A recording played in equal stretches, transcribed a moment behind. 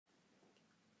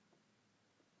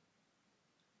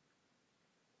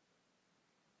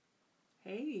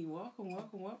Hey, welcome,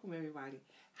 welcome, welcome, everybody.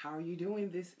 How are you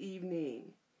doing this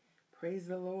evening? Praise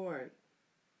the Lord.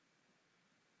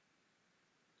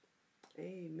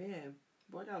 Amen.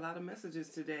 Boy, I got a lot of messages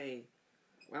today.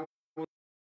 Well, I want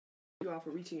you all for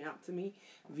reaching out to me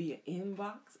via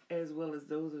inbox, as well as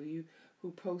those of you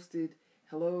who posted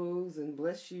hellos and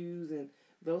bless yous and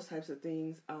those types of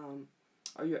things,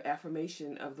 or your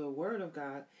affirmation of the Word of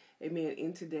God. Amen.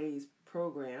 In today's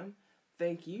program,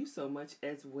 thank you so much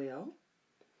as well.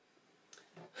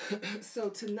 So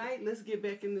tonight, let's get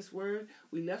back in this word.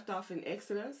 We left off in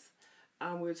Exodus.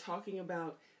 We're talking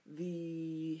about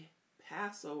the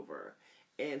Passover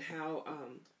and how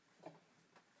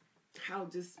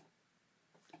just,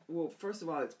 well, first of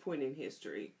all, it's point in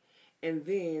history, and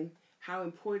then how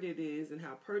important it is and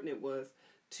how pertinent it was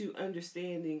to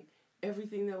understanding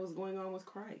everything that was going on with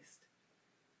Christ.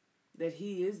 That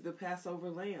He is the Passover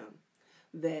Lamb.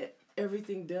 That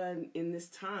everything done in this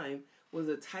time was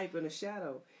a type and a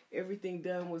shadow. Everything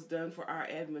done was done for our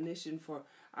admonition, for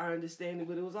our understanding,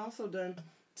 but it was also done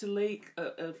to lay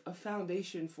a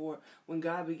foundation for when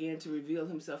God began to reveal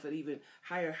Himself at even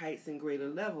higher heights and greater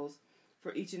levels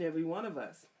for each and every one of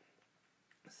us.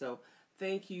 So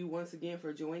thank you once again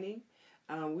for joining.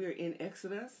 We're in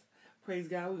Exodus. Praise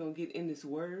God. We're going to get in this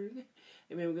word.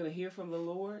 Amen. We're going to hear from the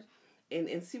Lord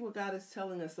and see what God is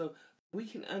telling us, so we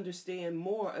can understand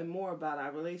more and more about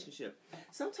our relationship.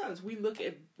 Sometimes we look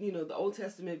at, the Old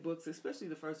Testament books, especially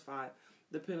the first 5,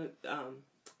 the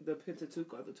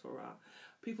Pentateuch or the Torah.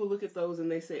 People look at those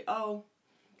and they say, oh,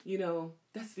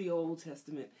 that's the Old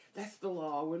Testament. That's the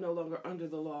law. We're no longer under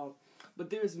the law. But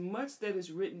there's much that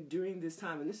is written during this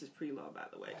time, and this is pre-law, by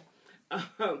the way.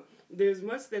 There's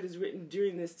much that is written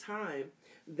during this time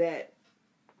that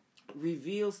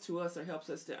reveals to us or helps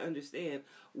us to understand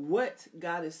what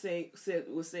God was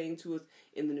saying to us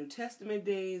in the New Testament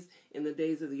days, in the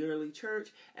days of the early church,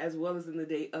 as well as in the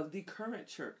day of the current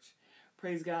church.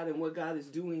 Praise God, and what God is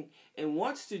doing and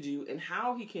wants to do and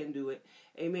how He can do it,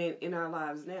 amen, in our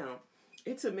lives now.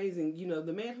 It's amazing.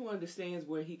 The man who understands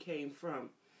where he came from,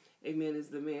 amen, is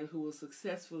the man who will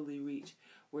successfully reach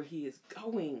where he is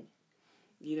going.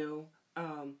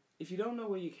 If you don't know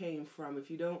where you came from,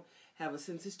 if you don't have a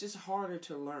sense, it's just harder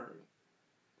to learn.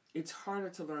 It's harder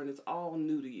to learn. It's all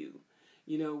new to you.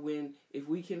 If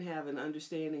we can have an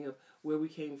understanding of where we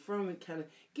came from, it kind of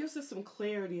gives us some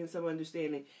clarity and some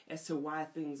understanding as to why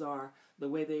things are the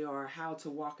way they are, how to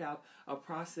walk out a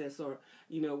process, or,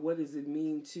 what does it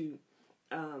mean to,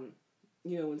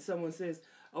 when someone says,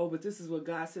 oh, but this is what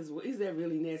God says, well, is that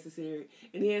really necessary?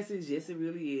 And the answer is yes, it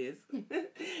really is.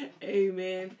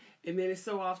 Amen. Amen. It's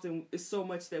so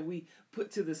much that we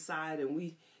put to the side, and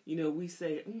we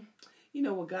say,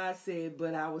 what God said,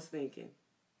 but I was thinking.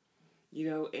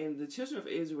 And the children of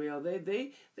Israel,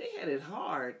 they had it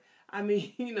hard. I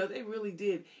mean, they really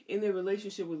did in their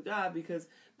relationship with God, because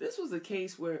this was a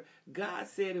case where God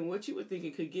said, and what you were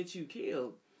thinking could get you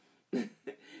killed.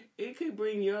 It could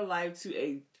bring your life to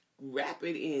a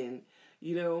rapid end.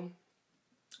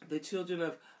 The children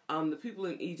of the people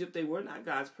in Egypt, they were not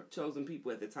God's chosen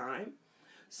people at the time.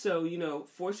 So,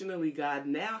 fortunately, God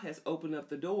now has opened up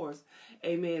the doors,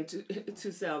 amen,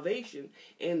 to salvation.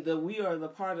 And we are the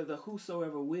part of the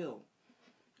whosoever will.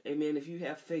 Amen. If you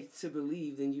have faith to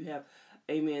believe, then you have,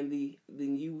 amen,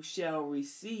 then you shall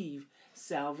receive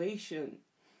salvation.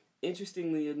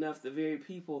 Interestingly enough, the very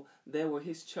people that were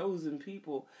His chosen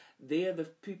people, they're the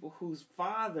people whose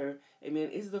Father, amen,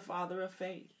 is the Father of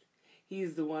faith. He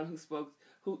is the one who spoke,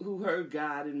 who heard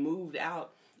God and moved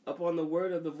out upon the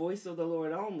word of the voice of the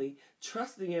Lord only,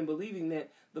 trusting and believing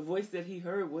that the voice that he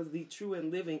heard was the true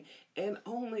and living and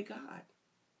only God.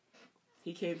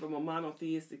 He came from a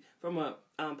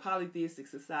polytheistic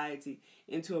society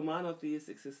into a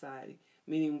monotheistic society,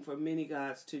 meaning from many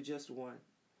gods to just one.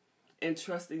 And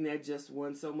trusting that just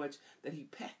one so much that he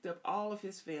packed up all of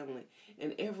his family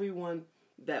and everyone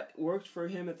that worked for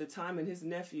him at the time and his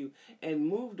nephew and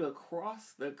moved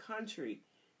across the country,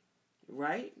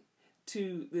 right?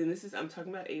 I'm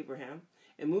talking about Abraham,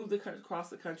 and moved across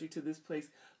the country to this place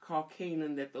called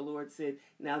Canaan that the Lord said,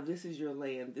 now this is your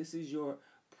land. This is your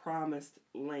promised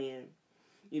land.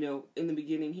 In the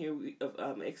beginning here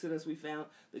of Exodus, we found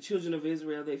the children of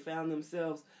Israel, they found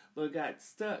themselves, Lord God,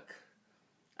 stuck.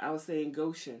 I was saying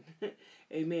Goshen.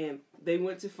 Amen. They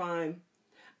went to find,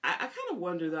 I kind of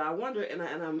wonder though, and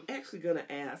I'm actually going to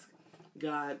ask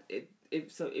God,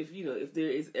 if there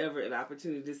is ever an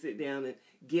opportunity to sit down and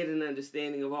get an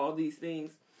understanding of all these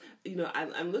things,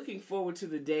 I'm looking forward to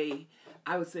the day,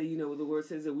 I would say, the word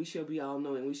says that we shall be all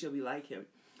knowing, we shall be like Him.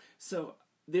 So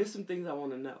there's some things I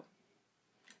want to know.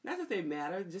 Not that they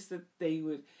matter, just that they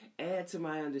would add to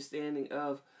my understanding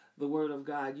of the Word of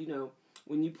God. You know,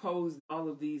 when you pose all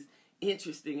of these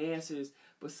interesting answers,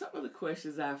 but some of the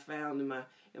questions I found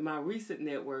in my recent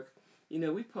network, you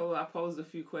know, I posed a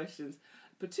few questions,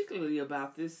 particularly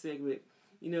about this segment.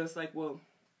 You know, it's like, well,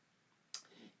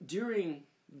 during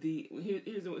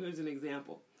here's an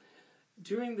example.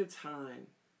 During the time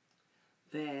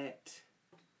that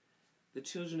the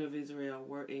children of Israel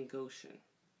were in Goshen,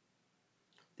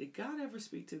 did God ever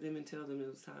speak to them and tell them it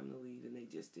was time to leave, and they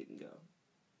just didn't go?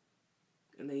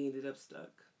 And they ended up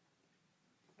stuck.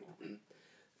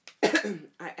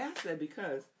 I ask that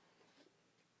because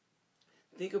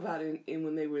think about it in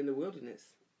when they were in the wilderness.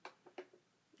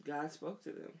 God spoke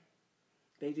to them.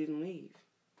 They didn't leave.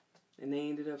 And they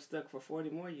ended up stuck for 40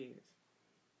 more years.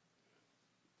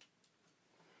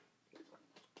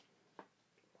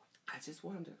 I just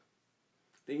wonder.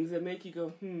 Things that make you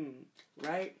go,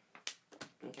 right?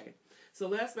 Okay. So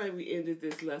last night we ended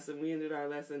this lesson. We ended our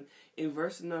lesson in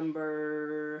verse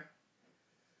number...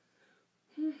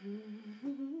 we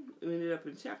ended up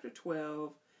in chapter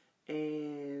 12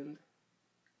 and...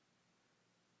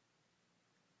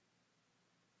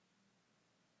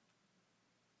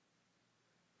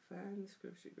 Find the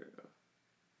scripture, girl.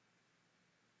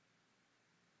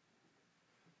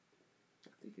 I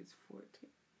think it's 14.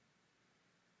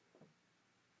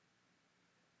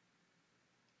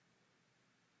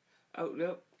 Oh,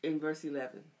 nope, in verse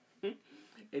 11.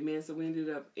 Amen. So we ended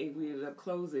up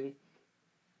closing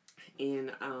in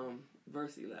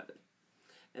verse 11.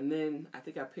 And then I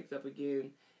think I picked up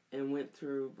again and went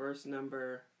through verse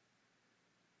number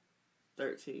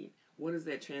 13. What does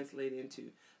that translate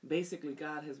into? Basically,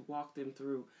 God has walked them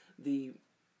through the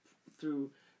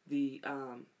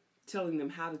telling them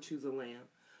how to choose a lamb,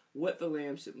 what the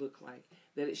lamb should look like,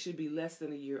 that it should be less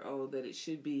than a year old, that it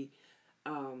should be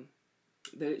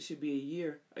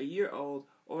a year old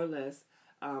or less,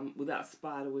 without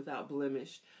spot or without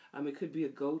blemish. It could be a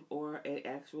goat or an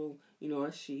actual,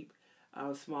 a sheep,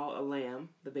 a lamb,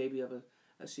 the baby of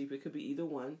a sheep. It could be either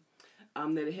one.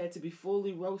 That it had to be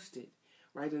fully roasted.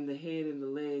 Right, and the head and the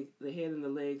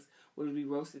legs would be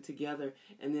roasted together,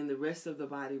 and then the rest of the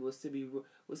body was to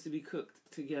be cooked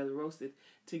together, roasted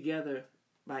together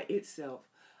by itself.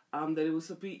 That it was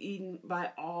to be eaten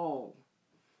by all.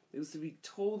 It was to be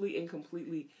totally and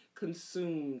completely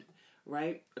consumed.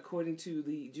 Right, according to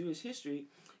the Jewish history,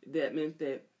 that meant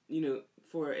that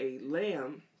for a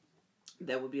lamb,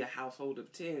 that would be a household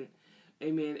of 10.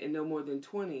 Amen, and no more than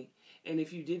 20. And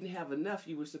if you didn't have enough,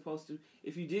 you were supposed to.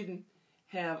 If you didn't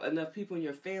have enough people in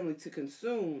your family to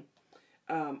consume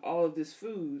all of this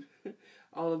food,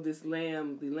 all of this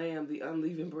lamb, the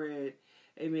unleavened bread,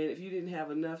 amen. If you didn't have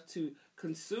enough to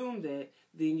consume that,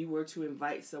 then you were to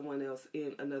invite someone else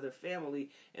in, another family,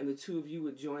 and the two of you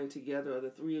would join together, or the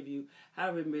three of you,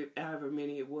 however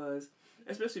many it was,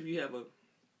 especially if you have a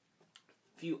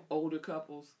few older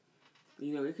couples.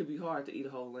 It could be hard to eat a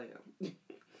whole lamb.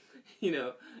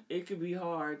 It could be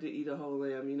hard to eat a whole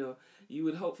lamb. You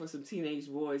would hope for some teenage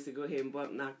boys to go ahead and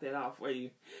knock that off for you.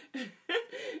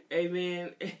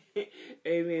 Amen.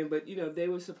 Amen. But, they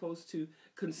were supposed to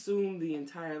consume the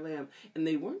entire lamb. And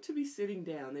they weren't to be sitting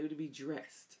down. They were to be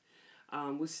dressed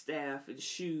with staff and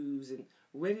shoes and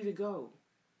ready to go.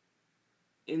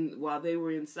 And while they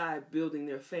were inside building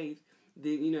their faith,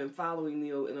 and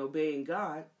following and obeying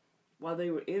God, while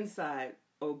they were inside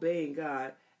obeying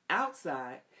God,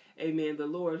 outside, amen, the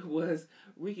Lord was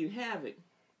wreaking havoc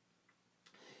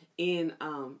in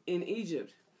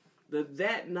Egypt.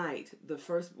 That night,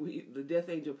 the death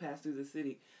angel passed through the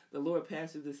city. The Lord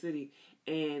passed through the city,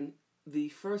 and the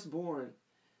firstborn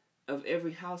of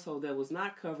every household that was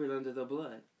not covered under the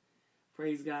blood,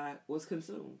 praise God, was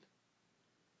consumed.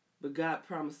 But God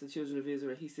promised the children of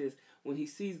Israel, he says, when he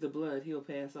sees the blood, he'll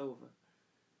pass over.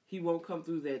 He won't come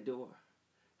through that door.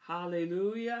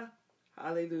 Hallelujah.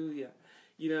 Hallelujah.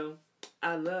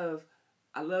 I love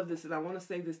this, and I want to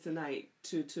say this tonight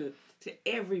to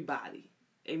everybody,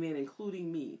 amen,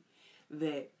 including me,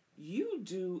 that you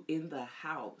do in the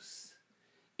house,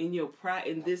 in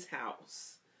this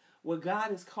house, what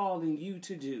God is calling you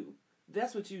to do.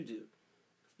 That's what you do.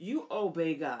 You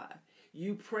obey God.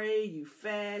 You pray, you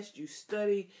fast, you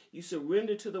study, you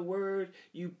surrender to the word,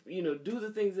 you do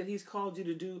the things that he's called you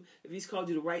to do. If he's called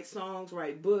you to write songs,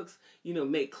 write books,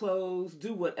 make clothes,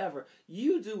 do whatever.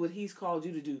 You do what he's called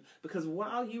you to do. Because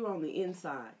while you're on the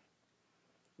inside,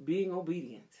 being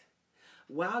obedient,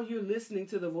 while you're listening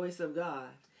to the voice of God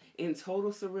in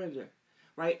total surrender,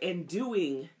 right, and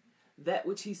doing that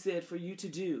which he said for you to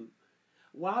do,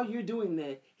 while you're doing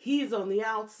that, he is on the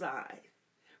outside.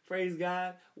 praise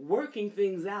God, working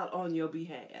things out on your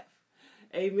behalf.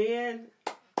 Amen.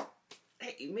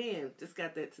 Amen. Just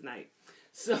got that tonight.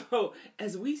 So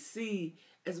as we see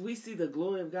the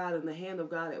glory of God and the hand of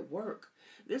God at work,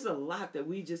 there's a lot that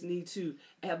we just need to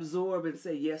absorb and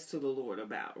say yes to the Lord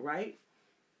about, right?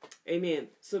 Amen.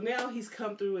 So now he's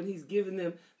come through and he's given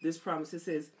them this promise. It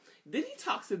says, then he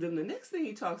talks to them. The next thing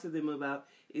he talks to them about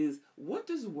is what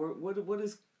is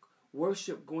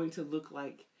worship going to look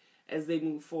like as they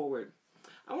move forward.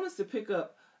 I want us to pick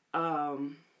up.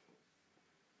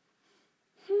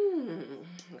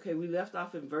 Okay, we left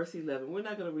off in verse 11. We're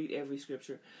not going to read every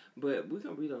scripture, but we're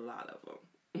going to read a lot of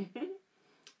them.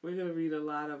 We're going to read a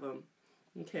lot of them.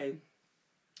 Okay.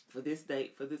 For this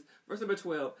verse number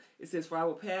 12, it says, for I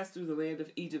will pass through the land of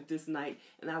Egypt this night,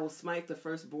 and I will smite the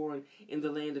firstborn in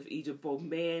the land of Egypt, both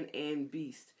man and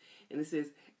beast. And it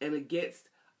says, and against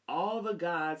all the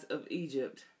gods of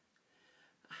Egypt,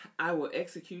 I will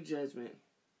execute judgment.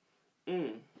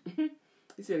 He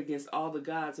said, against all the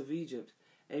gods of Egypt,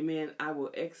 amen, I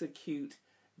will execute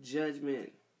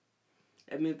judgment.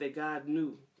 That meant that God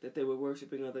knew that they were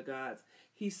worshiping other gods.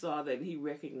 He saw that and he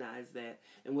recognized that.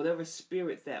 And whatever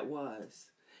spirit that was,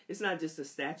 it's not just a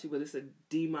statue, but it's a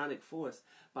demonic force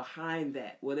behind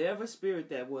that. Whatever spirit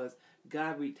that was,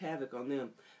 God wreaked havoc on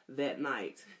them that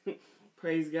night.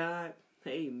 Praise God.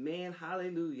 Amen.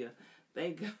 Hallelujah.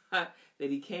 Thank God that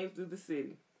he came through the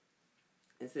city.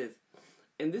 It says,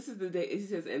 and this is the day, it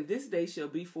says, and this day shall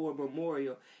be for a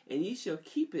memorial, and ye shall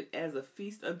keep it as a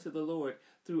feast unto the Lord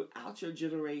throughout your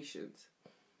generations.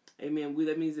 Amen.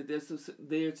 That means that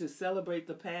they're to celebrate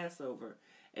the Passover.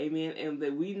 Amen. And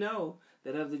that we know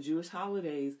that of the Jewish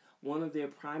holidays, one of their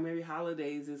primary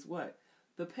holidays is what?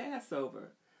 The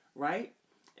Passover. Right?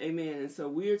 Amen. And so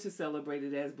we're to celebrate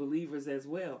it as believers as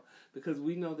well, because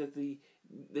we know that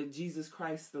that Jesus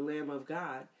Christ, the Lamb of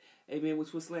God, amen,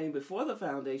 which was slain before the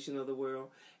foundation of the world,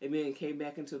 amen, came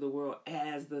back into the world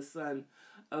as the Son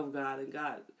of God,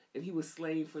 and he was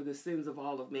slain for the sins of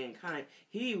all of mankind.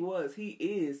 He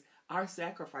is our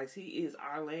sacrifice. He is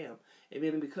our lamb.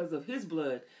 Amen. And because of his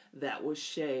blood that was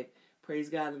shed, praise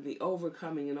God, and the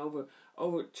overcoming and over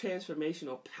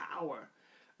transformational power,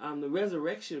 the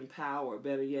resurrection power,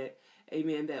 better yet,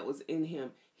 amen, that was in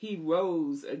him. He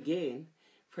rose again,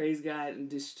 praise God,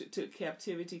 and took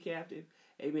captivity captive.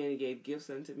 Amen. And gave gifts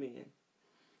unto men.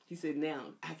 He said, now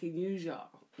I can use y'all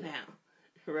now.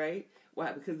 Right?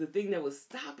 Why? Because the thing that was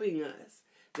stopping us,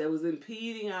 that was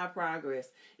impeding our progress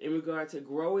in regard to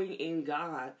growing in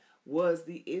God, was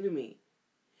the enemy.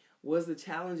 Was the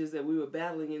challenges that we were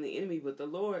battling in the enemy. But the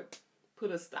Lord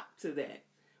put a stop to that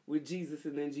with Jesus.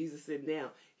 And then Jesus said, now,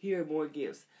 here are more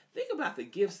gifts. Think about the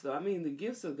gifts, though. I mean, the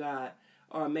gifts of God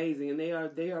are amazing. And they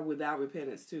are without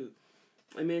repentance, too.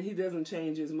 I mean, he doesn't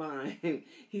change his mind.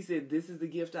 He said, this is the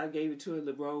gift I gave it to her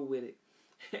to roll with it.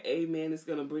 Amen. It's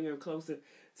going to bring her closer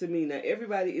to me. Now,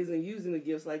 everybody isn't using the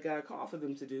gifts like God called for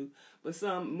them to do, but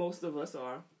most of us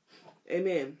are.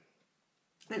 Amen.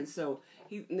 And so,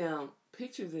 now,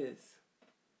 picture this,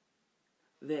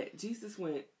 that Jesus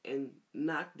went and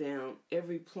knocked down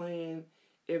every plan,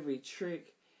 every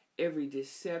trick, every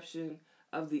deception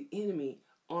of the enemy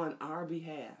on our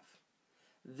behalf.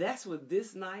 That's what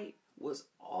this night was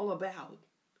all about.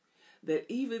 That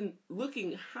even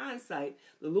looking hindsight,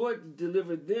 the Lord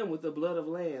delivered them with the blood of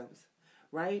lambs,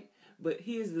 right? But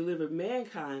he has delivered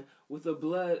mankind with the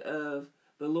blood of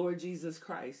the Lord Jesus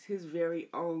Christ, his very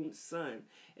own son.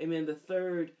 Amen. The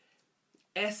third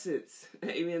essence,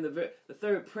 amen, the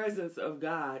third presence of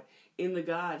God in the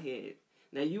Godhead.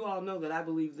 Now, you all know that I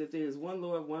believe that there is one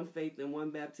Lord, one faith, and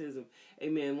one baptism.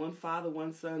 Amen. One Father,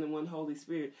 one Son, and one Holy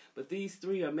Spirit. But these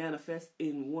three are manifest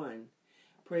in one.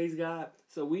 Praise God.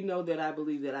 So we know that I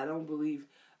believe that. I don't believe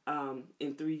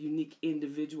in three unique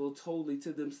individual, totally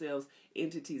to themselves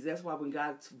entities. That's why when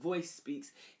God's voice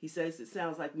speaks, he says it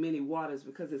sounds like many waters,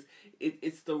 because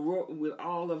it's the when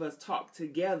all of us talk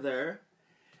together.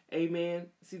 Amen.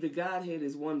 See, the Godhead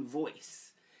is one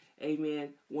voice. Amen.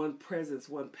 One presence,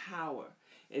 one power.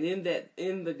 And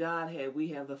in the Godhead, we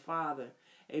have the Father,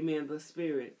 amen, the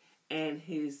Spirit, and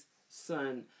his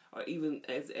Son, or even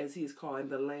as he is called,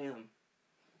 the Lamb.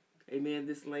 Amen.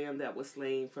 This lamb that was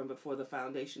slain from before the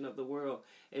foundation of the world.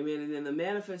 Amen. And then the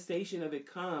manifestation of it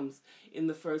comes in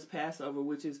the first Passover,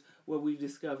 which is what we've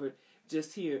discovered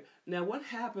just here. Now, what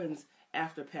happens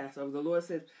after Passover? The Lord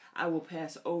says, I will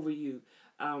pass over you.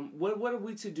 What are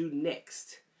we to do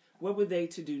next? What were they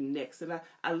to do next? And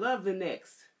I love the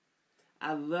next.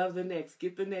 I love the next.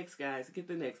 Get the next, guys. Get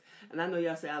the next. And I know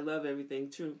y'all say I love everything.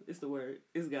 True. It's the word.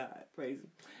 It's God. Praise him.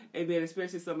 Amen.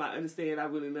 Especially some I understand. I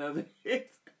really love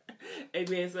it.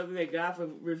 Amen. Something that God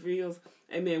reveals.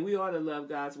 Amen. We ought to love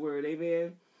God's word.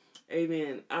 Amen.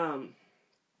 Amen.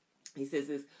 He says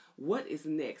this. What is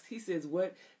next? He says,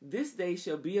 what this day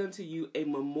shall be unto you a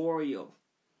memorial,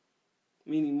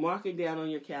 meaning mark it down on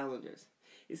your calendars.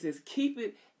 It says, keep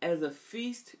it as a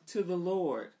feast to the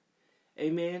Lord.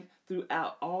 Amen.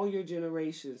 Throughout all your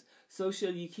generations. So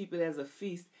shall you keep it as a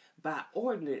feast by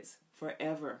ordinance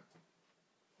forever.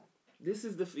 This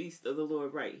is the feast of the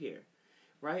Lord right here.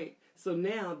 Right? So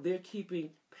now they're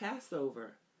keeping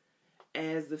Passover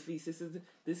as the feast.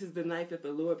 This is the night that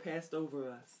the Lord passed over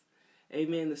us.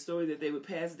 Amen. The story that they would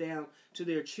pass down to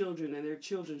their children and their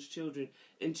children's children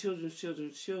and children's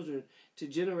children's children to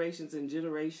generations and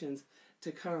generations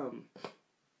to come.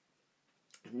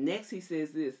 Next, he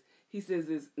says this. He says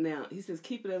this now. He says,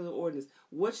 keep it as an ordinance.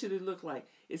 What should it look like?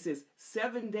 It says,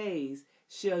 7 days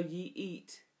shall ye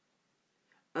eat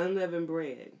unleavened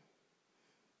bread.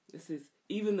 It says,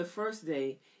 even the first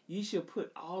day ye shall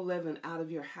put all leaven out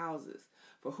of your houses.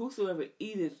 For whosoever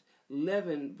eateth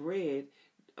leavened bread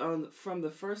from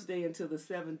the first day until the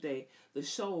 7th day, the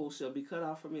soul shall be cut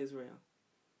off from Israel.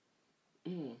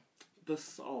 The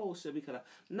soul shall be cut off.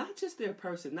 Not just their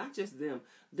person, not just them.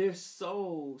 Their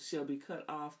soul shall be cut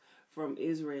off from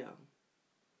Israel.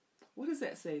 What does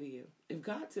that say to you? If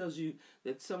God tells you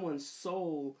that someone's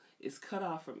soul is cut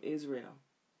off from Israel,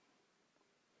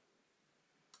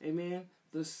 amen,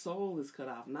 the soul is cut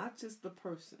off, not just the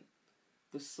person,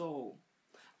 the soul.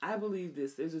 I believe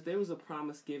this. There was a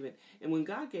promise given. And when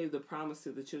God gave the promise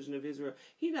to the children of Israel,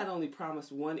 he not only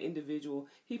promised one individual,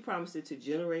 he promised it to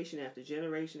generation after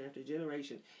generation after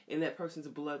generation in that person's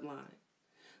bloodline.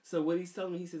 So what he's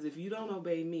telling me, he says, if you don't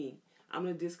obey me, I'm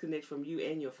going to disconnect from you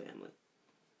and your family.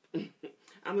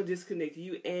 I'm going to disconnect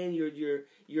you and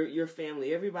your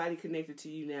family. Everybody connected to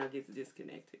you now gets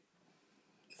disconnected.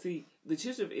 See, the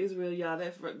children of Israel, y'all,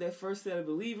 that first set of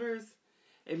believers,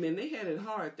 amen, they had it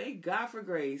hard. Thank God for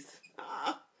grace.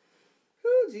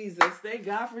 Jesus. Thank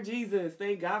God for Jesus.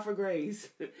 Thank God for grace.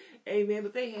 Amen.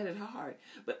 But they had it hard.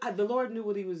 But the Lord knew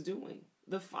what he was doing.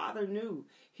 The Father knew.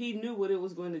 He knew what it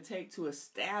was going to take to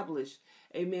establish,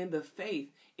 amen, the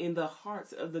faith in the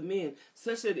hearts of the men,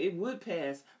 such that it would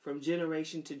pass from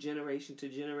generation to generation to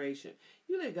generation.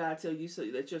 You let God tell you so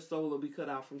that your soul will be cut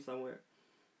off from somewhere.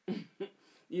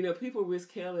 You know, people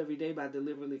risk hell every day by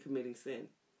deliberately committing sin.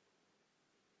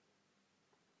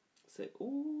 Say,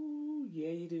 ooh, yeah,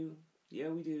 you do. Yeah,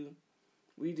 we do.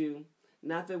 We do.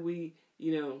 Not that we,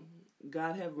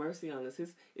 God have mercy on us.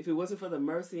 If it wasn't for the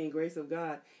mercy and grace of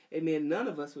God, amen, none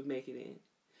of us would make it in.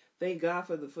 Thank God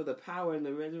for the power and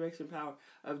the resurrection power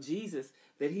of Jesus,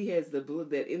 that he has the blood,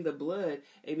 that in the blood,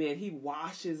 amen, he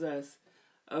washes us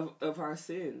of our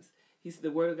sins.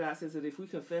 The word of God says that if we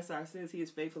confess our sins, he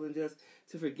is faithful and just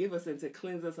to forgive us and to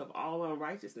cleanse us of all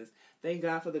unrighteousness. Thank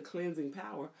God for the cleansing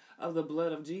power of the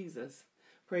blood of Jesus.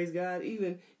 Praise God.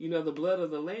 Even, the blood of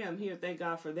the Lamb here, thank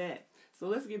God for that. So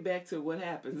let's get back to what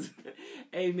happens,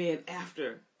 amen,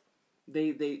 after they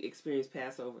experience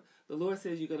Passover. The Lord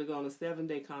says you're going to go on a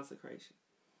 7-day consecration.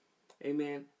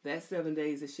 Amen. That 7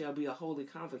 days, it shall be a holy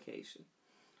convocation.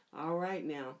 All right,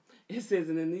 now, it says,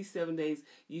 and in these 7 days,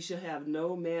 you shall have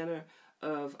no manner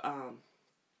of,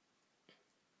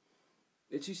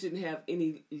 that you shouldn't have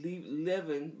any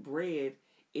leavened bread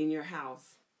in your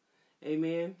house.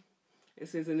 Amen. It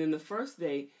says, and in the first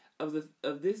day of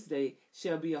this day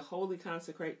shall be a holy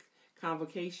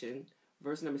convocation,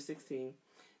 verse number 16.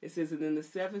 It says, and in the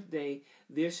 7th day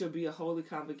there shall be a holy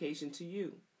convocation to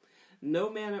you. No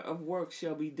manner of work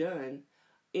shall be done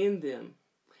in them,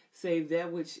 save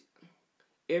that which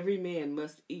every man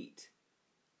must eat.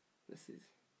 This is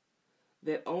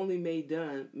that only may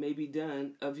be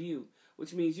done of you,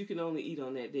 which means you can only eat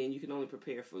on that day and you can only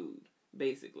prepare food,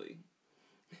 basically.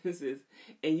 This is,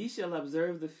 and ye shall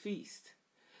observe the feast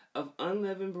of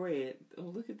unleavened bread. Oh,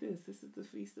 look at this. This is the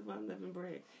feast of unleavened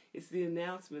bread. It's the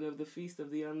announcement of the feast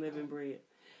of the unleavened bread.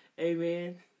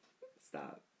 Amen.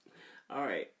 Stop. All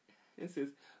right. It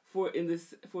says, for in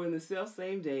the self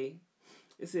same day,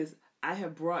 it says, I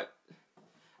have brought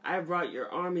your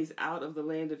armies out of the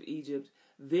land of Egypt.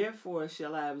 Therefore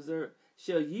shall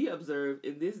ye observe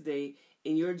in this day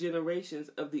in your generations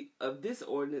of this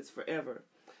ordinance forever.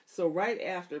 So right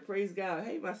after, praise God.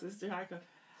 Hey, my sister,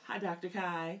 hi, Dr.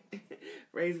 Kai.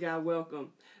 Praise God,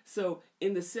 welcome. So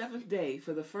in the 7th day,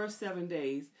 for the first 7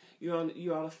 days, you're on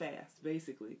a fast,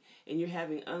 basically, and you're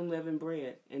having unleavened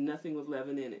bread and nothing with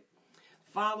leaven in it.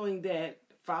 Following that,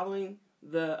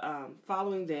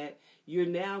 you're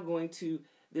now going to.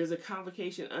 There's a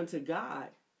convocation unto God,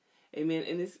 amen,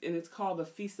 and it's called the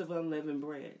Feast of Unleavened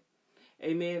Bread.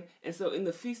 Amen. And so in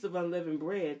the Feast of Unleavened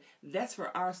Bread, that's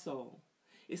for our soul.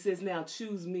 It says, now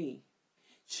choose me.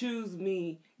 Choose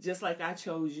me just like I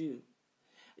chose you.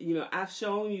 You know, I've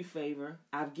shown you favor.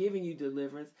 I've given you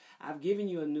deliverance. I've given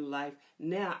you a new life.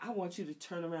 Now I want you to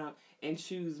turn around and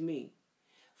choose me.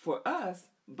 For us,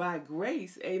 by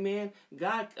grace, amen,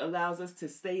 God allows us to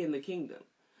stay in the kingdom.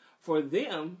 For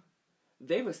them,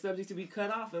 they were subject to be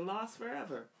cut off and lost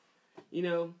forever. You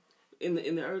know, in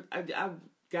the earth,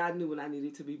 God knew when I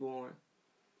needed to be born.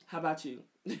 How about you?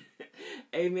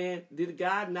 Amen. Did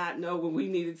God not know when we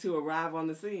needed to arrive on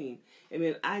the scene?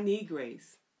 Amen. I need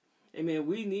grace. Amen.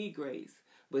 We need grace.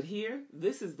 But here,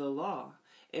 this is the law.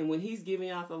 And when he's giving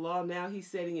out the law, now he's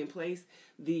setting in place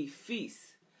the feast,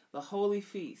 the holy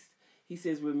feast. He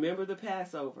says, remember the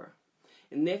Passover.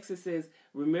 And next it says,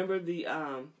 remember the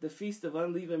feast of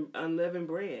unleavened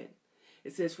bread.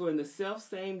 It says, for in the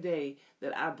self-same day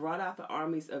that I brought out the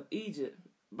armies of Egypt,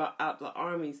 out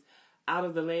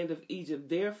of the land of Egypt,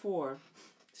 therefore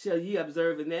shall ye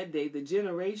observe in that day the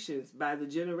generations, by the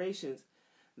generations,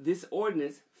 this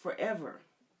ordinance forever.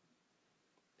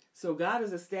 So God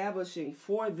is establishing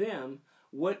for them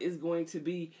what is going to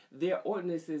be their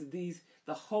ordinances,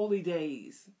 the holy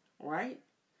days, right,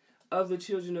 of the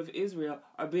children of Israel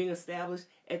are being established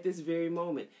at this very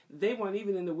moment. They weren't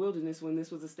even in the wilderness when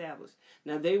this was established.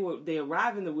 Now they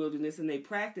arrive in the wilderness and they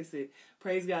practice it.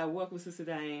 Praise God. Welcome, Sister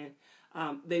Diane.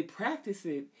 They practice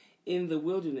it in the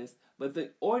wilderness, but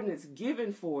the ordinance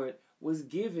given for it was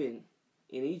given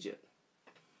in Egypt.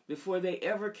 Before they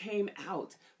ever came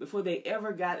out, before they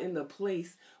ever got in the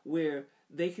place where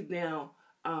they could now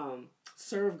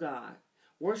serve God,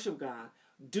 worship God,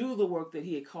 do the work that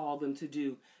he had called them to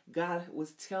do, God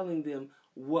was telling them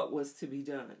what was to be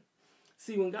done.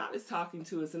 See, when God is talking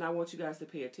to us, and I want you guys to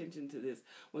pay attention to this,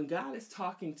 when God is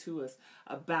talking to us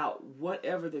about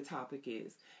whatever the topic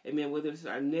is, amen, whether it's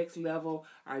our next level,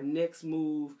 our next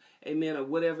move, amen, or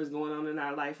whatever's going on in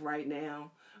our life right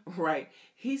now, right,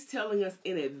 he's telling us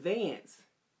in advance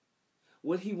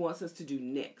what he wants us to do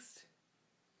next.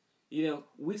 You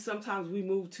know, sometimes we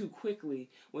move too quickly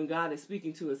when God is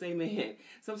speaking to us. Amen.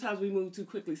 Sometimes we move too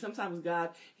quickly. Sometimes God,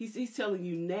 he's telling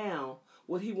you now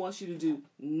what he wants you to do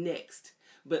next.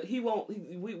 But he won't,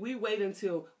 we wait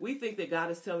until we think that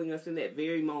God is telling us in that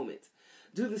very moment,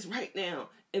 do this right now.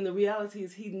 And the reality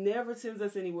is he never sends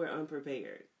us anywhere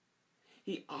unprepared.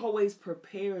 He always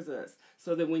prepares us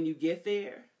so that when you get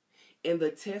there and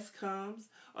the test comes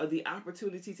or the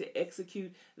opportunity to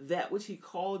execute that which he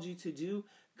called you to do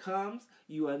comes,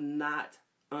 you are not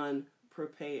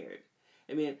unprepared.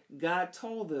 Amen. God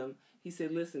told them, he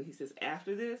said, listen, he says,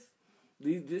 after this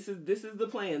is the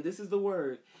plan. This is the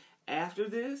word. After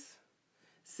this,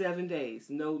 7 days,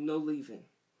 no leaving.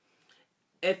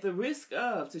 At the risk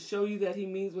of, to show you that he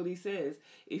means what he says,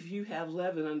 if you have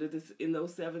leaven in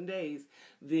those 7 days,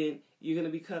 then you're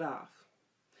going to be cut off.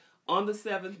 On the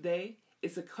seventh day,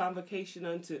 it's a convocation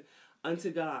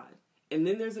unto God. And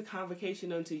then there's a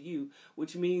convocation unto you,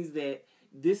 which means that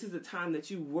this is the time that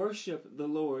you worship the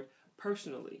Lord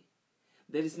personally.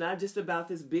 That it's not just about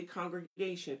this big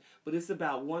congregation, but it's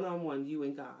about one-on-one, you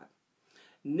and God.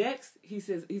 Next, he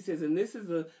says, and this is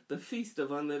the Feast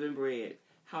of Unleavened Bread.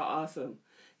 How awesome.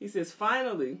 He says,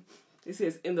 finally, it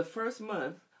says, in the first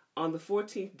month, on the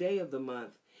 14th day of the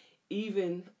month,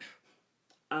 even,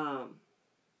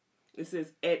 it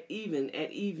says, at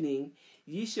evening,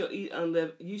 ye shall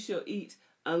eat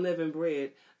unleavened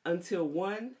bread until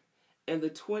 1 and the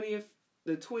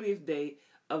 20th day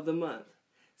of the month.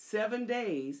 7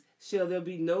 days shall there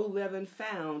be no leaven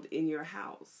found in your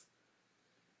house.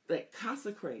 Like,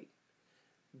 consecrate.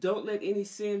 Don't let any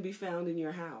sin be found in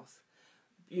your house.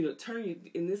 You know,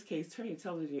 in this case, turn your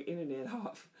television, your internet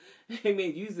off.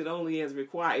 Amen. Use it only as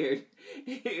required.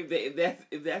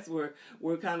 if that's where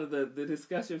we're kind of the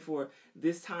discussion for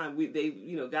this time.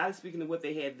 God is speaking to what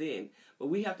they had then, but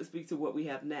we have to speak to what we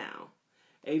have now.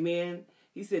 Amen.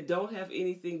 He said, don't have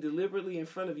anything deliberately in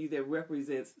front of you that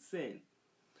represents sin.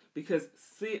 Because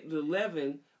the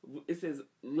leaven, it says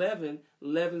leaven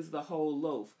leavens the whole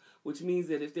loaf, which means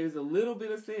that if there's a little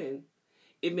bit of sin,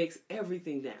 it makes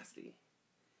everything nasty.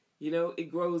 You know, it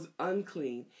grows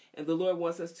unclean, and the Lord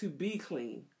wants us to be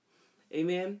clean.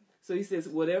 Amen? So he says,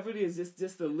 whatever it is,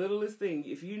 just the littlest thing.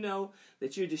 If you know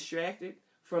that you're distracted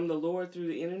from the Lord through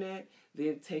the internet,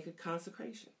 then take a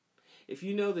consecration. If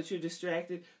you know that you're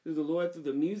distracted through the Lord through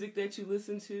the music that you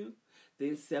listen to,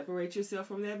 then separate yourself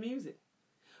from that music.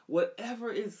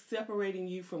 Whatever is separating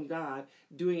you from God,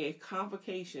 doing a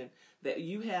convocation that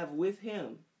you have with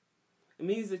him, it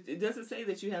means that it doesn't say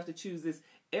that you have to choose this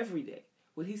every day.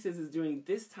 What he says is during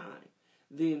this time,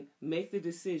 then make the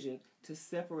decision to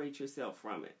separate yourself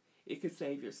from it. It could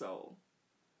save your soul.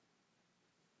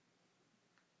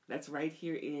 That's right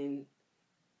here in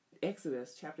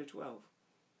Exodus chapter 12.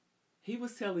 He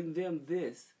was telling them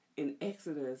this in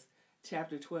Exodus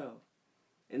chapter 12.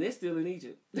 And they're still in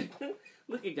Egypt.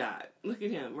 Look at God. Look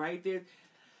at him right there.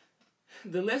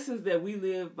 The lessons that we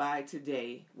live by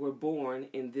today were born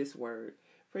in this word.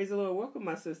 Praise the Lord. Welcome,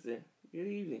 my sister. Good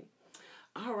evening.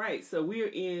 All right, so we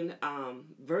are in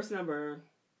verse number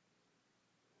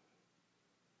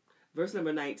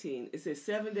 19. It says,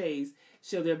 7 days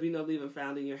shall there be no leaven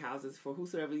found in your houses, for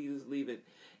whosoever uses leaven,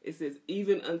 it says,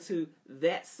 even unto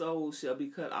that soul shall be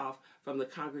cut off from the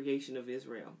congregation of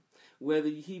Israel, whether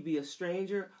he be a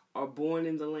stranger or born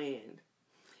in the land.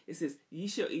 It says, ye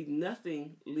shall eat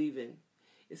nothing leaven.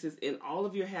 It says, in all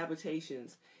of your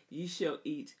habitations ye shall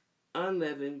eat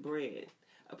unleavened bread.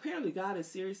 Apparently God is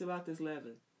serious about this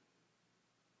leaven.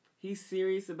 He's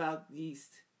serious about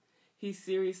yeast. He's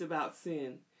serious about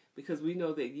sin, because we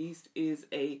know that yeast is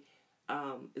a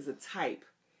type,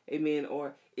 amen,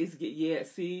 or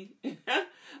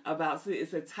about sin.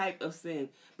 It's a type of sin,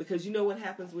 because you know what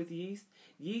happens with yeast?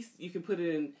 Yeast, you can put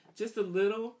it in just a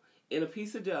little in a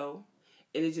piece of dough,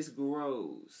 and it just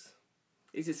grows.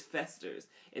 It just festers,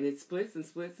 and it splits and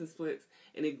splits and splits,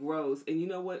 and it grows. And you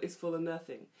know what? It's full of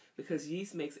nothing, because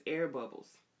yeast makes air bubbles.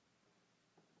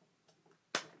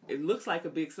 It looks like a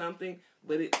big something,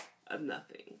 but it's a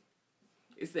nothing.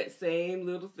 It's that same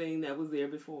little thing that was there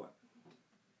before.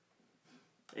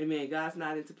 Amen. God's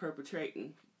not into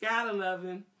perpetrating. Gotta love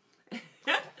him.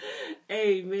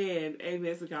 Amen.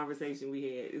 Amen. It's a conversation we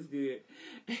had. It's good.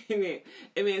 Amen.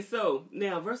 Amen. So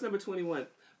now, verse number 21.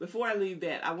 Before I leave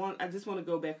that, I just want to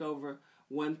go back over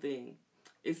one thing.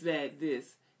 It's that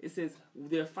it says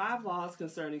there are 5 laws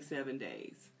concerning 7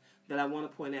 days that I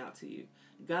want to point out to you.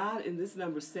 God, in this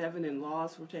number 7, and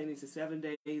laws pertaining to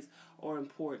 7 days are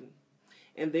important.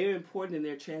 And they're important and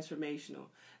they're transformational.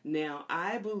 Now,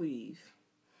 I believe,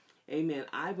 amen,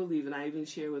 I believe, and I even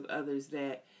share with others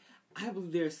that I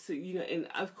believe there's, and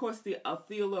of course the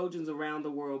theologians around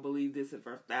the world believe this, and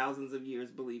for thousands of years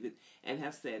believe it and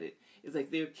have said it. It's like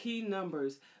there are key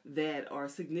numbers that are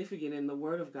significant in the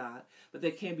Word of God, but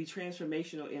that can be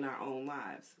transformational in our own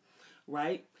lives,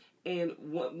 right? And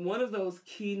one of those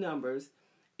key numbers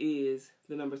is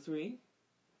the number 3,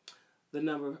 the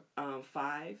number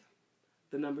 5,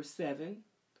 the number 7,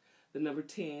 the number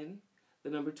 10, the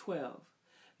number 12.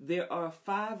 There are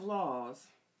 5 laws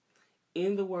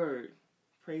in the Word,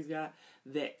 praise God,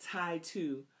 that tie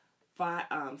to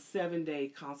 7-day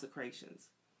consecrations.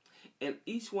 And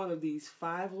each one of these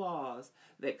 5 laws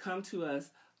that come to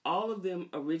us, all of them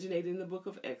originate in the book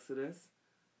of Exodus.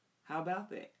 How about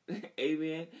that?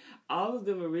 Amen. All of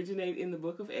them originate in the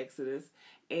book of Exodus.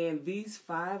 And these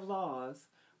 5 laws,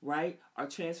 right, are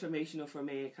transformational for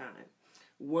mankind.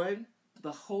 1,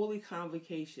 the holy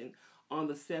convocation on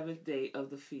the 7th day of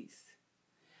the feast.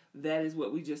 That is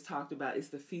what we just talked about. It's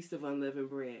the Feast of Unleavened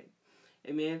Bread.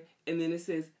 Amen. And then it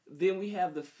says, then we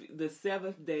have the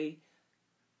 7th day,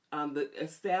 the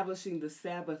establishing the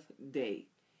Sabbath day.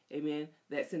 Amen.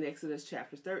 That's in Exodus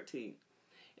chapter 13.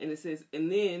 And it says, and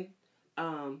then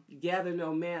gather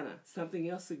no manna, something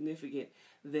else significant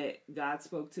that God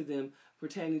spoke to them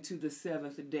pertaining to the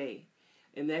 7th day.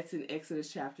 And that's in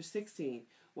Exodus chapter 16,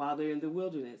 while they're in the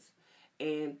wilderness.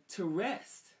 And to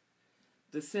rest.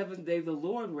 The 7th day the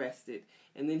Lord rested.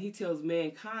 And then he tells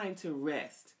mankind to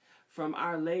rest from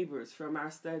our labors, from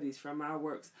our studies, from our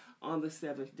works on the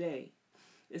 7th day.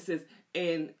 It says,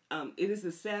 and it is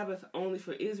the Sabbath only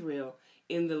for Israel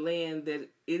in the land, that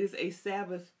it is a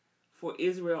Sabbath for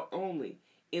Israel only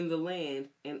in the land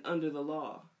and under the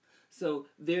law. So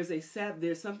there's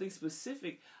something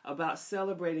specific about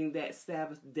celebrating that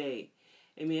Sabbath day.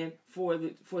 Amen. For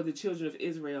the children of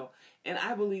Israel. And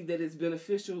I believe that it's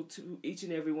beneficial to each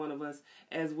and every one of us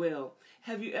as well.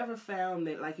 Have you ever found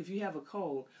that, like, if you have a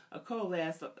cold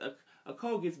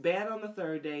gets bad on the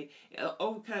 3rd day,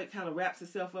 kind of wraps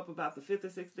itself up about the 5th or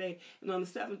 6th day, and on the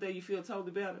 7th day you feel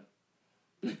totally better?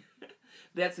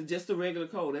 That's just a regular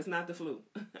cold. That's not the flu.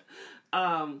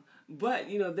 But,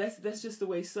 that's just the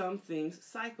way some things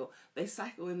cycle. They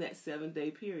cycle in that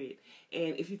 7-day period.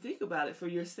 And if you think about it for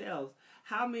yourselves,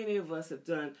 how many of us have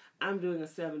done, I'm doing a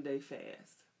 7-day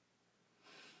fast.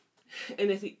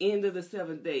 And at the end of the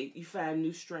 7th day, you find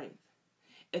new strength.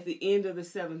 At the end of the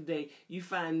 7th day, you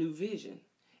find new vision.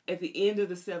 At the end of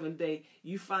the 7th day,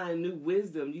 you find new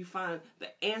wisdom. You find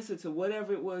the answer to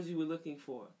whatever it was you were looking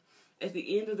for. At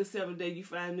the end of the 7th day, you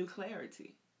find new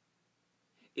clarity.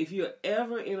 If you're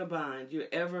ever in a bind, you're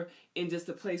ever in just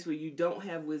a place where you don't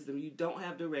have wisdom, you don't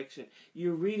have direction,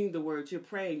 you're reading the word, you're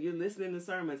praying, you're listening to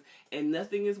sermons, and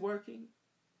nothing is working,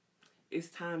 it's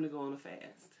time to go on a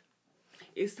fast.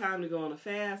 It's time to go on a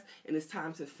fast, and it's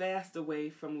time to fast away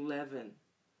from leaven.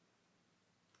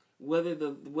 Whether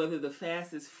the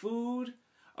fast is food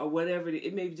or whatever,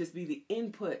 it may just be the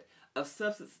input of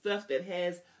substance, stuff that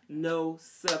has no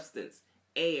substance,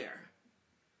 air.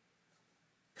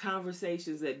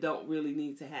 Conversations that don't really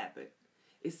need to happen.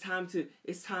 It's time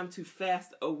to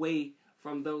fast away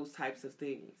from those types of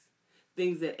things.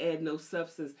 Things that add no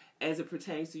substance as it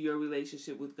pertains to your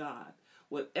relationship with God.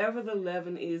 Whatever the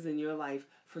leaven is in your life,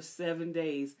 for 7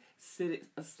 days, sit it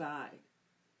aside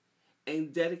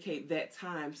and dedicate that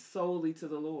time solely to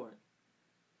the Lord.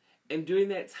 And during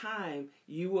that time,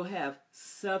 you will have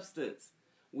substance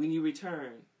when you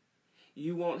return.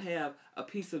 You won't have a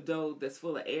piece of dough that's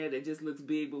full of air that just looks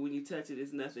big, but when you touch it,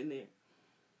 there's nothing there.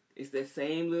 It's that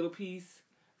same little piece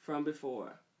from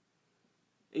before.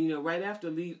 And, right after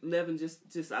leaven,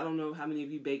 just I don't know how many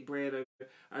of you bake bread or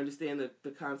understand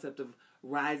the concept of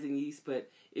rising yeast,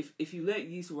 but if you let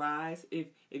yeast rise, if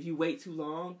you wait too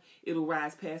long, it'll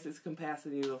rise past its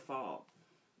capacity and it'll fall.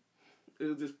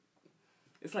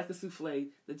 It's like a souffle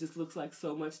that just looks like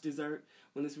so much dessert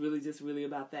when it's really just really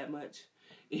about that much.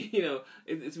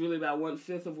 It's really about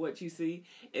 1/5 of what you see.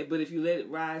 But if you let it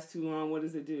rise too long, what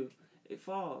does it do? It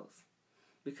falls.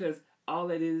 Because all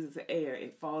that is air.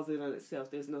 It falls in on itself.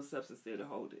 There's no substance there to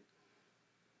hold it.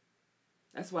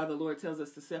 That's why the Lord tells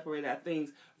us to separate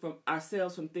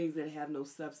ourselves from things that have no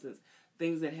substance,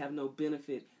 things that have no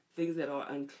benefit, things that are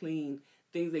unclean,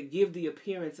 things that give the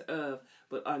appearance of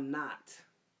but are not.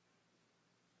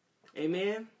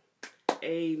 Amen?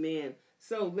 Amen.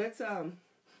 So let's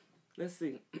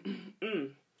see.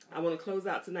 I want to close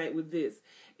out tonight with this.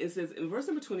 It says in verse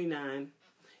number 29,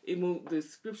 the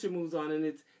scripture moves on,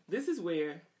 and this is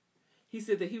where he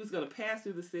said that he was going to pass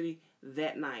through the city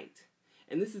that night.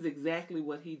 And this is exactly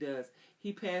what he does.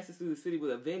 He passes through the city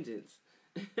with a vengeance.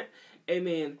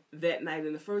 Amen. That night,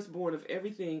 and the firstborn of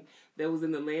everything that was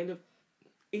in the land of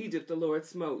Egypt, the Lord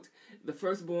smote. The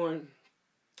firstborn,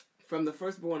 from the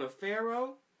firstborn of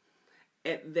Pharaoh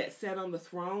that sat on the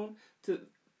throne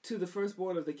to the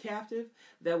firstborn of the captive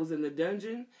that was in the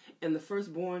dungeon, and the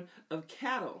firstborn of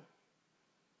cattle.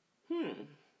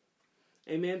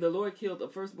 Amen. The Lord killed the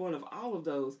firstborn of all of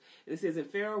those. And it says, and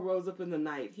Pharaoh rose up in the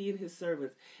night, he and his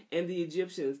servants, and the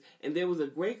Egyptians, and there was a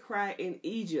great cry in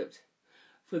Egypt,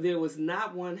 for there was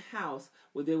not one house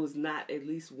where there was not at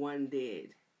least one dead.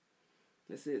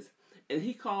 This is, and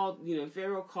he called,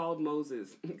 Pharaoh called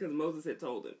Moses, because Moses had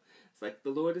told him. It's like,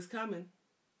 the Lord is coming.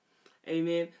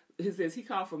 Amen. It says, he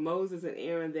called for Moses and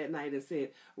Aaron that night and said,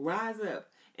 rise up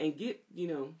and get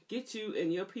you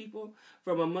and your people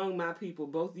from among my people,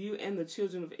 both you and the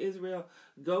children of Israel.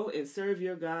 Go and serve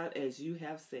your God as you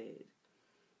have said.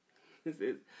 It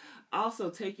says, also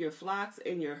take your flocks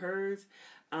and your herds.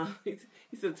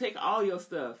 He said, take all your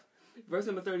stuff. Verse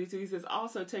number 32, he says,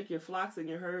 also take your flocks and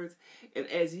your herds, and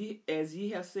as ye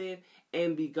have said,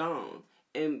 and be gone,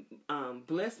 and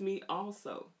bless me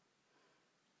also.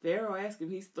 Pharaoh asked him,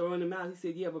 he's throwing him out. He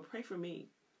said, yeah, but pray for me.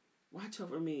 Watch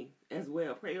over me as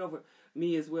well. Pray over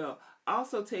me as well.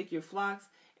 Also take your flocks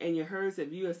and your herds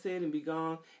that you have said, and be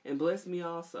gone, and bless me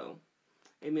also.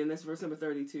 Amen. That's verse number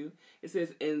 32. It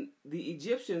says, and the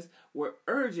Egyptians were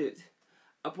urgent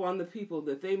upon the people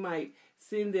that they might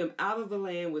send them out of the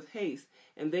land with haste.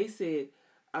 And they said,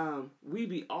 we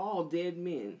be all dead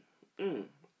men.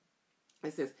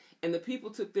 It says, and the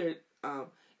people took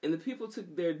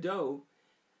their dough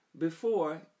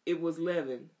before it was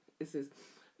leavened. It says,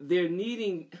 their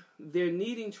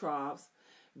kneading troughs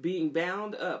being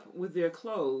bound up with their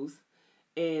clothes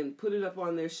and put it up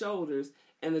on their shoulders.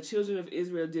 And the children of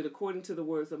Israel did according to the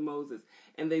words of Moses.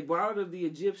 And they borrowed of the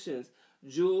Egyptians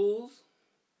jewels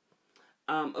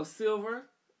of silver,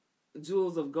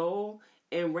 jewels of gold,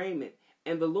 and raiment.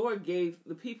 And the Lord gave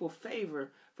the people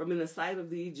favor from in the sight of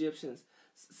the Egyptians,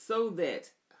 so that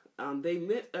they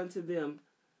lit unto them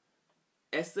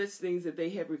as such things that they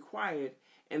had required,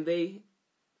 and they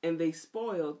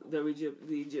spoiled the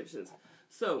Egyptians.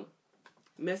 So,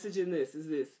 message in this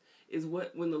is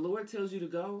what, when the Lord tells you to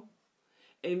go,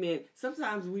 amen.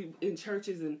 Sometimes we in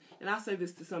churches, and I'll say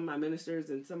this to some of my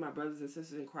ministers and some of my brothers and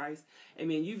sisters in Christ,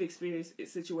 amen, you've experienced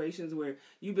situations where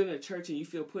you've been in a church and you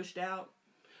feel pushed out,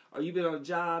 or you've been on a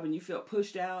job and you felt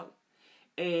pushed out,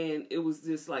 and it was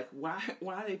just like, why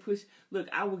they push? Look,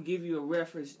 I will give you a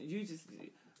reference.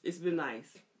 It's been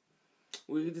nice.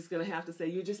 We're just going to have to say,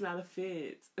 you're just not a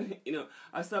fit,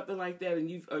 or something like that, and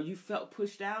you felt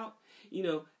pushed out,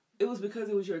 It was because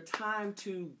it was your time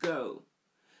to go.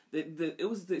 It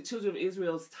was the children of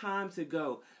Israel's time to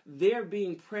go. They're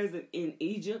being present in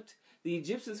Egypt. The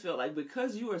Egyptians felt like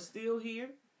because you are still here,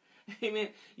 amen,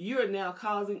 you're now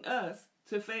causing us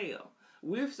to fail.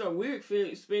 We're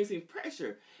experiencing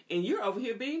pressure, and you're over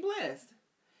here being blessed.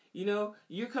 You know,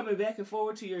 you're coming back and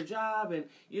forward to your job, and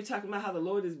you're talking about how the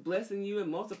Lord is blessing you and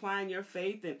multiplying your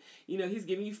faith, and, you know, he's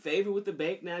giving you favor with the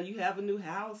bank. Now you have a new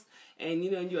house, and,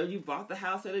 you know, you bought the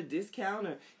house at a discount,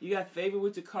 or you got favor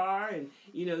with your car, and,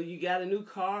 you know, you got a new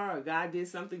car, or God did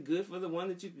something good for the one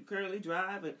that you currently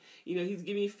drive, and, you know, he's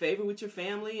giving you favor with your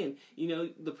family, and, you know,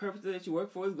 the purpose that you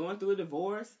work for is going through a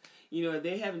divorce. You know,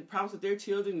 they're having problems with their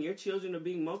children, and your children are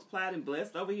being multiplied and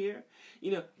blessed over here.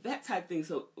 You know, that type thing.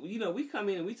 So, you know, we come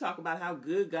in and we talk about how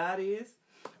good God is.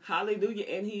 Hallelujah.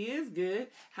 And he is good.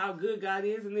 How good God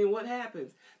is. And then what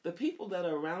happens? The people that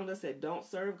are around us that don't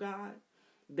serve God,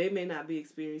 they may not be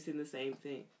experiencing the same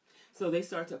thing. So they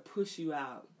start to push you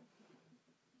out.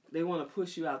 They want to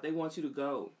push you out. They want you to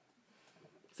go.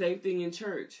 Same thing in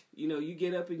church. You know, you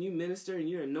get up and you minister and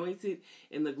you're anointed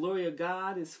and the glory of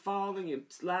God is falling and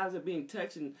lives are being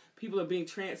touched and people are being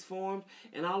transformed,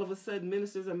 and all of a sudden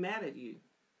ministers are mad at you.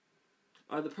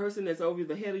 Or the person that's over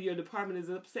the head of your department is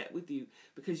upset with you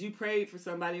because you prayed for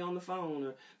somebody on the phone,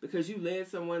 or because you led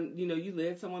someone, you know, you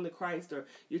led someone to Christ, or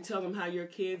you're telling them how your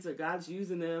kids or God's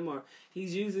using them, or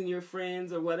he's using your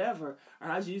friends or whatever, or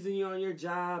how's using you on your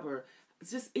job, or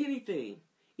it's just anything.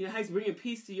 You know, how he's bringing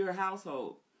peace to your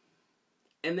household.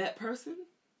 And that person,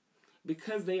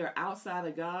 because they are outside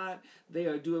of God, they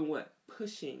are doing what?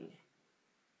 Pushing.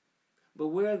 But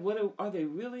are they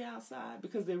really outside?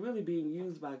 Because they're really being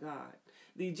used by God.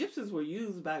 The Egyptians were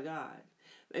used by God.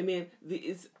 I mean,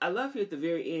 I love here at the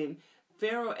very end,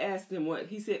 Pharaoh asked him what?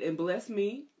 He said, and bless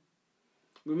me.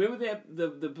 Remember that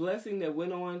the blessing that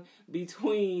went on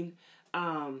between,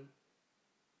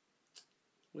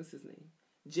 what's his name?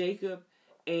 Jacob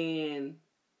and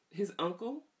his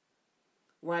uncle,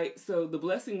 right? So the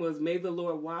blessing was, may the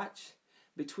Lord watch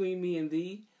between me and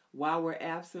thee while we're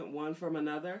absent one from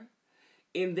another.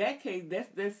 In that case,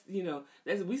 that's you know,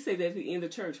 we say that at the end of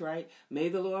church, right? May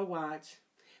the Lord watch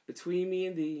between me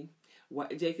and thee,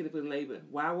 Jacob and Laban,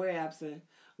 while we're absent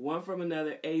one from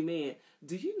another. Amen.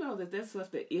 Do you know that that's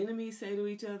what the enemies say to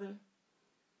each other?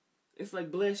 It's like,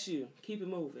 bless you, keep it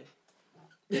moving.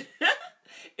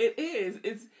 It is.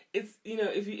 It's you know,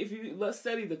 if you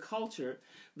study the culture,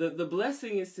 the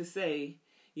blessing is to say,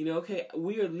 you know, okay,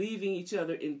 we are leaving each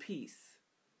other in peace.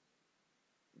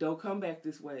 Don't come back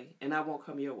this way, and I won't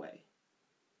come your way.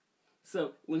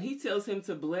 So when he tells him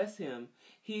to bless him,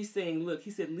 he's saying, look,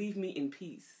 he said, leave me in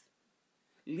peace.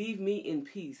 Leave me in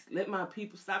peace. Let my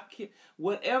people stop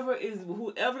whoever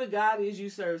the God is you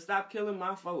serve, stop killing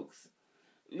my folks.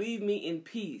 Leave me in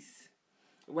peace.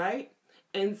 Right?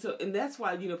 And that's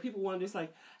why, you know, people wonder, it's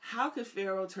like, how could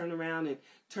Pharaoh turn around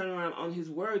on his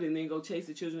word and then go chase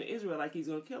the children of Israel like he's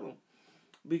going to kill them?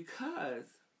 Because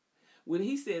when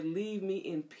he said, leave me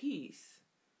in peace,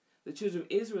 the children of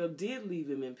Israel did leave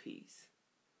him in peace.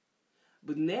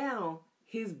 But now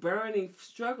his burning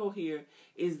struggle here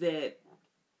is that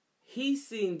he's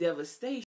seeing devastation